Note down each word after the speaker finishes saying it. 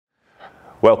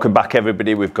Welcome back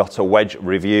everybody, we've got a wedge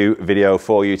review video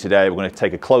for you today. We're going to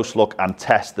take a close look and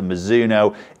test the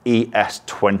Mizuno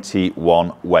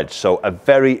ES21 Wedge. So a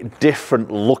very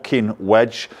different looking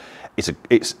wedge.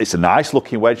 It's a nice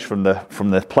looking wedge from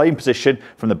the playing position.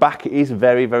 From the back it is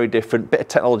very, very different. Bit of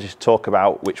technology to talk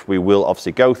about, which we will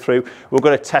obviously go through. We're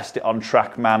going to test it on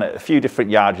TrackMan at a few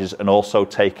different yardages and also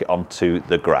take it onto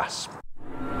the grass.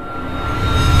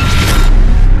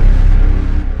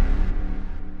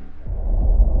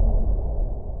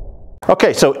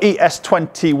 Okay, so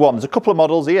ES21, there's a couple of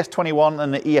models, ES21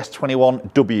 and the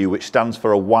ES21W, which stands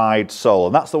for a wide sole,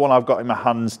 and that's the one I've got in my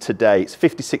hands today. It's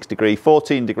 56 degree,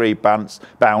 14 degree bounce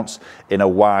in a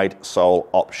wide sole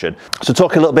option. So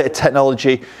talk a little bit of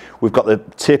technology. We've got the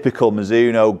typical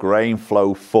Mizuno grain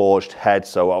flow forged head,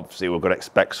 so obviously we're going to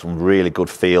expect some really good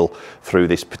feel through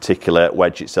this particular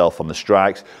wedge itself on the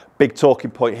strikes. Big talking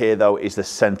point here though is the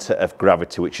centre of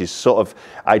gravity, which is sort of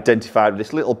identified with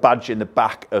this little badge in the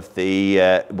back of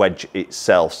the wedge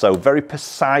itself. So very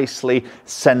precisely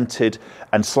centred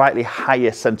and slightly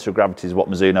higher centre of gravity is what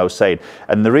Mizuno is saying.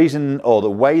 And the reason, or the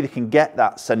way they can get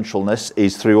that centralness,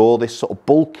 is through all this sort of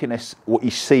bulkiness, what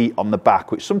you see on the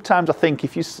back, which sometimes I think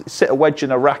if you sit a wedge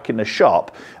in a rack in the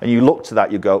shop and you look to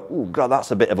that, you go, oh God, that's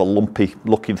a bit of a lumpy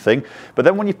looking thing. But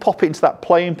then when you pop it into that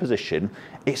playing position,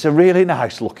 it's a really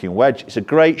nice looking wedge. It's a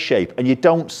great shape, and you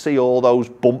don't see all those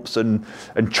bumps and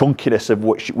chunkiness of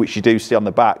which you do see on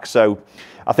the back. So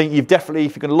I think you've definitely,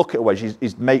 if you're going to look at a wedge,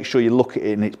 is make sure you look at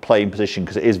it in its playing position,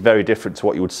 because it is very different to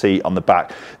what you would see on the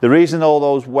back. The reason all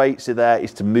those weights are there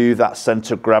is to move that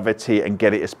centre of gravity and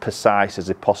get it as precise as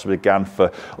it possibly can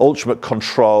for ultimate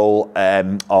control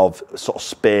of sort of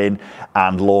spin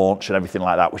and launch and everything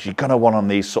like that, which you're going to want on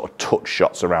these sort of touch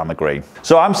shots around the green.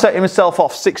 So I'm setting myself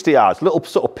off 60 yards, little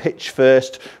sort of pitch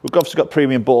first. We've obviously got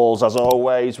premium balls as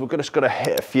always. We're just going to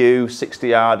hit a few 60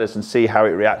 yarders and see how it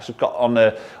reacts. We've got on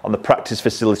the practice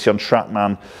facility on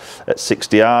TrackMan at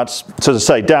 60 yards. So as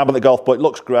I say, down by the golf ball, it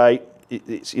looks great.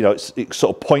 It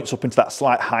sort of points up into that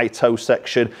slight high toe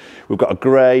section. We've got a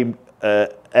grey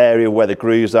area where the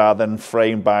grooves are, then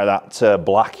framed by that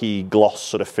blacky gloss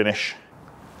sort of finish.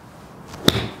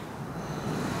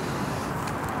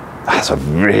 That's a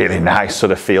really nice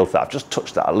sort of feel to that. I've just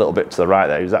touched that a little bit to the right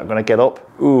there. Is that going to get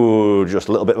up? Ooh, just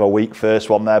a little bit of a weak first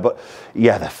one there, but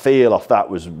yeah, the feel off that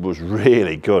was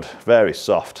really good. Very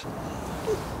soft.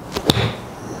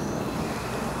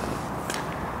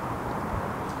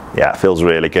 Yeah, it feels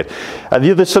really good. And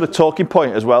the other sort of talking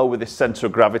point as well with this centre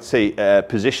of gravity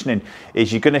positioning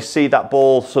is you're going to see that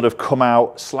ball sort of come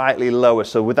out slightly lower.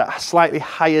 So with that slightly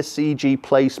higher CG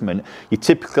placement, you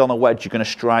typically on a wedge, you're going to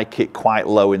strike it quite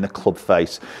low in the club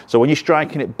face. So when you're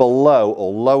striking it below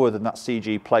or lower than that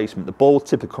CG placement, the ball will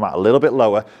typically come out a little bit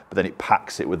lower, but then it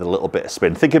packs it with a little bit of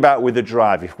spin. Think about with the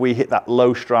drive. If we hit that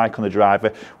low strike on the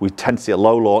driver, we tend to see a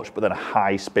low launch, but then a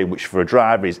high spin, which for a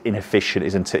driver is inefficient,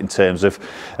 isn't it, in terms of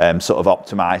sort of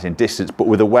optimizing distance. But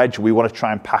with a wedge, we want to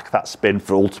try and pack that spin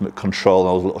for ultimate control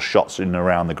and those little shots in and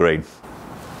around the green.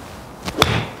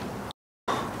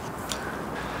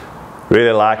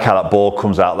 Really like how that ball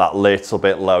comes out that little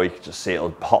bit low. You can just see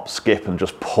it'll hop, skip and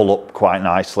just pull up quite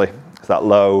nicely. It's that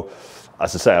low,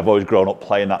 as I say, I've always grown up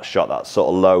playing that shot, that sort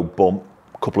of low bump,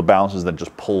 couple of bounces, then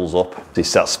just pulls up. So you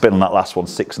see that spin on that last one,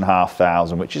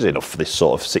 6,500, which is enough for this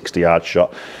sort of 60-yard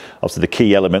shot. Obviously the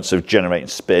key elements of generating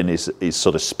spin is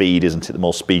sort of speed, isn't it? The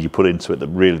more speed you put into it, the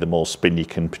more spin you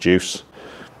can produce.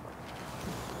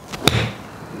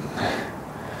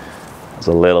 There's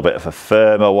a little bit of a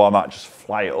firmer one, that just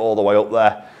fly it all the way up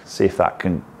there. See if that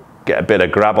can get a bit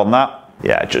of grab on that.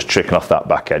 Yeah, just tricking off that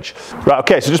back edge. Right,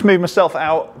 okay, so just move myself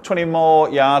out 20 more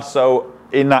yards, so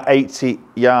in that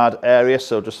 80-yard area,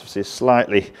 so just obviously a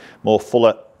slightly more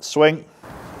fuller swing.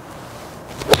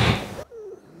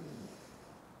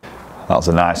 That was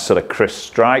a nice sort of crisp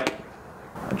strike.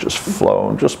 Just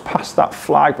flown just past that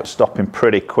flag, but stopping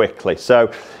pretty quickly. So,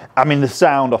 I mean, the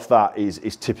sound off that is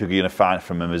typically going to find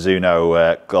from a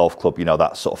Mizuno golf club, you know,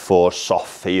 that sort of forged soft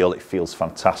feel. It feels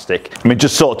fantastic. I mean,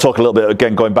 just sort of talk a little bit,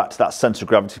 again, going back to that centre of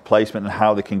gravity placement and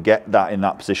how they can get that in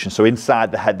that position. So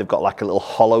inside the head, they've got like a little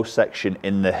hollow section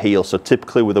in the heel. So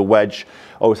typically with a wedge,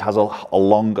 always has a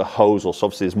longer hosel. So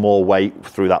obviously there's more weight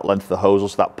through that length of the hosel,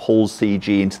 so that pulls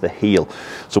CG into the heel.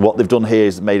 So what they've done here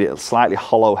is made it a slightly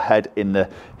hollow head in the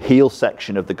heel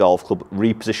section of the golf club,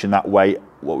 reposition that weight.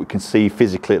 What we can see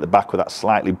physically at the back with that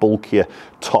slightly bulkier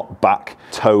top back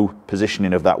toe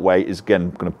positioning of that weight is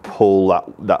again going to pull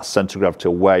that centre of gravity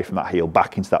away from that heel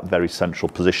back into that very central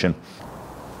position.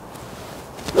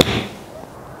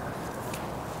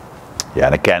 Yeah,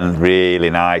 and again,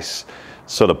 really nice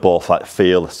sort of both like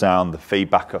feel, the sound, the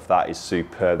feedback of that is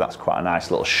superb. That's quite a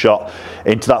nice little shot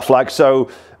into that flag.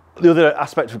 So the other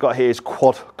aspect we've got here is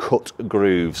quad cut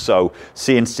grooves. So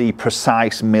CNC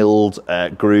precise milled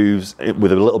grooves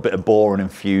with a little bit of boring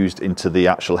infused into the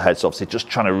actual head. So obviously just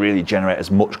trying to really generate as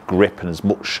much grip and as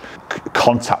much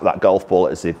contact with that golf ball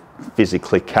as they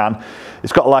physically can.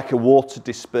 It's got like a water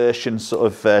dispersion sort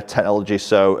of technology.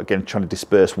 So again, trying to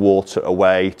disperse water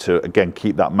away to again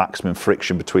keep that maximum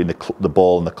friction between the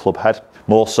ball and the club head.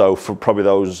 More so for probably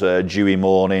those dewy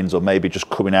mornings, or maybe just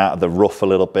coming out of the rough a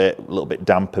little bit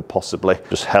damper possibly.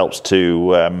 Just helps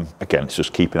to, again, it's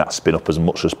just keeping that spin up as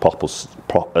much as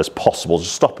possible,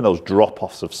 just stopping those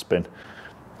drop-offs of spin.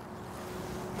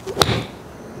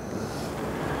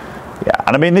 Yeah,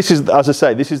 and I mean, this is, as I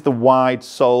say, this is the wide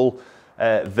sole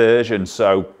version,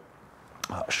 so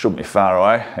that shouldn't be far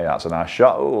away. Yeah, that's a nice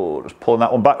shot. Oh, just pulling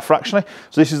that one back fractionally.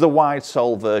 So this is the wide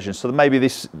sole version. So maybe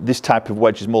this type of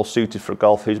wedge is more suited for a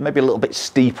golfer who's maybe a little bit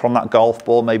steeper on that golf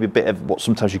ball, maybe a bit of what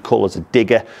sometimes you call as a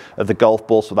digger of the golf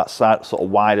ball. So that side, sort of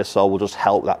wider sole will just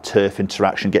help that turf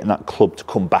interaction, getting that club to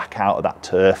come back out of that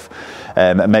turf.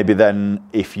 And maybe then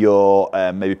if you're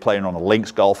maybe playing on a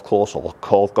links golf course or a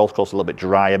golf course a little bit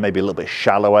drier, maybe a little bit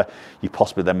shallower, you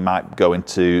possibly then might go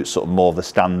into sort of more of the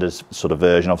standards sort of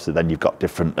version. Obviously then you've got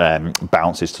different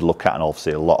bounces to look at, and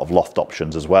obviously a lot of loft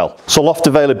options as well. So loft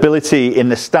availability in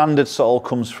the standard sole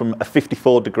comes from a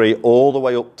 54 degree all the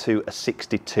way up to a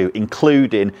 62,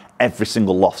 including every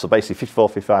single loft. So basically 54,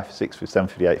 55, 56, 57,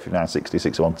 58, 59, 60,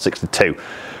 61, 62,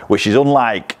 which is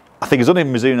unlike, I think it's only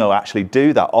Mizuno actually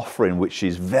do that offering, which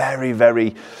is very,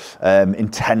 very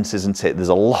intense, isn't it? There's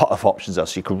a lot of options there,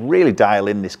 so you can really dial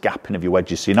in this gapping of your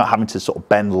wedges, so you're not having to sort of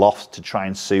bend lofts to try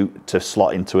and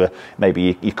slot into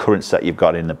maybe your current set you've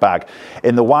got in the bag.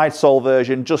 In the wide sole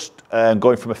version, just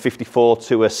going from a 54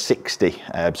 to a 60,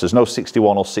 so there's no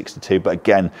 61 or 62, but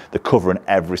again, they're covering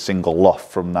every single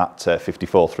loft from that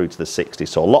 54 through to the 60,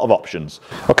 so a lot of options.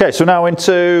 Okay, so now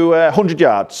into 100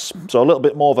 yards, so a little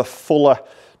bit more of a fuller,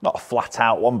 not a flat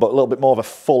out one, but a little bit more of a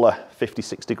fuller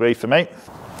 56 degree for me.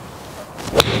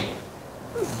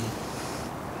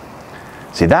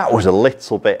 See, that was a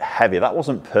little bit heavy. That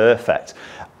wasn't perfect.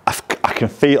 I can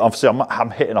feel, obviously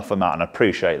I'm hitting off a mat and I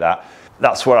appreciate that.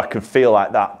 That's where I can feel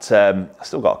like that, I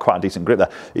still got quite a decent grip there.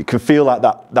 You can feel like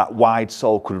that wide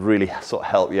sole could really sort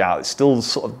of help you out. It's still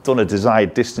sort of done a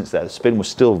desired distance there. The spin was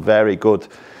still very good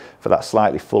for that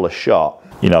slightly fuller shot.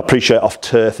 You know, I appreciate off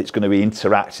turf it's going to be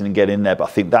interacting and get in there, but I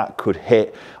think that could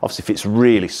hit. Obviously, if it's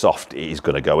really soft, it is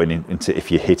going to go into if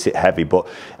you hit it heavy. But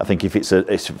I think if it's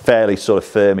fairly sort of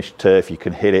firmish turf, you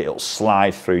can hit it, it'll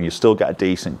slide through, and you still get a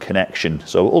decent connection.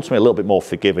 So ultimately, a little bit more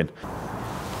forgiving.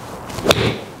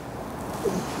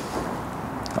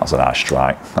 That's a nice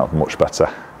strike. That was much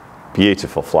better.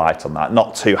 Beautiful flight on that.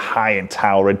 Not too high and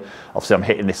towering. Obviously, I'm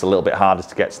hitting this a little bit harder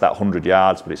to get to that 100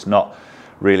 yards, but it's not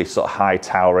really sort of high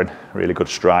towering. Really good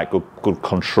strike, good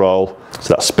control.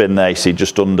 So that spin there, you see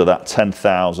just under that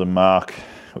 10,000 mark,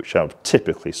 which I would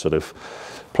typically sort of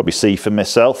probably see for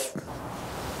myself.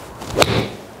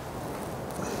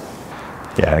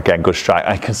 Yeah, again, good strike.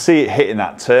 I can see it hitting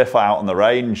that turf out on the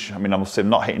range. I mean, obviously I'm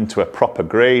not hitting to a proper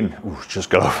green. Ooh,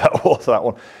 just got over that water, that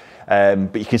one.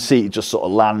 But you can see it just sort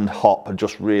of land, hop, and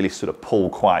just really sort of pull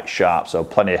quite sharp, so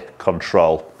plenty of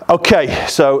control. Okay,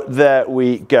 so there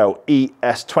we go.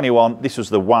 ES21, this was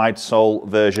the wide sole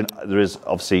version. There is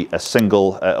obviously a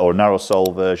single or narrow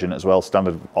sole version as well,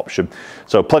 standard option.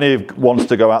 So plenty of ones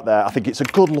to go out there. I think it's a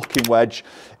good looking wedge.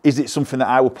 Is it something that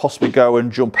I would possibly go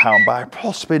and jump out and buy?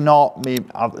 Possibly not.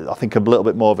 I think I'm a little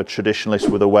bit more of a traditionalist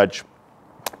with a wedge.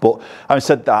 But having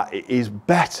said that, it is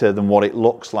better than what it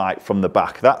looks like from the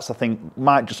back. That's, I think,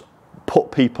 might just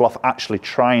put people off actually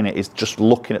trying it, is just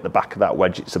looking at the back of that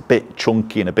wedge. It's a bit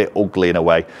chunky and a bit ugly in a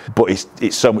way, but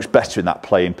it's so much better in that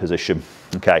playing position.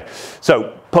 Okay,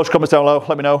 so post comments down below,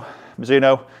 let me know.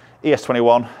 Mizuno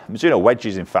ES21, Mizuno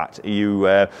wedges, in fact, you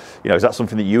know, is that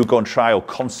something that you would go and try or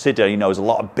consider? You know, there's a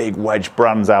lot of big wedge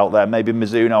brands out there. Maybe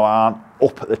Mizuno aren't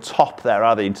up at the top there,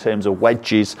 are they, in terms of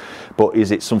wedges? But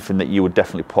is it something that you would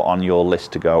definitely put on your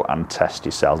list to go and test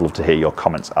yourselves? Love to hear your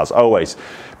comments as always.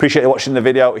 Appreciate you watching the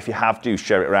video. If you have, do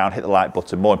share it around, hit the like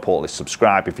button. More importantly,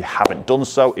 subscribe if you haven't done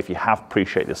so. If you have,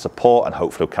 appreciate the support, and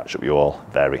hopefully I'll catch up with you all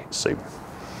very soon.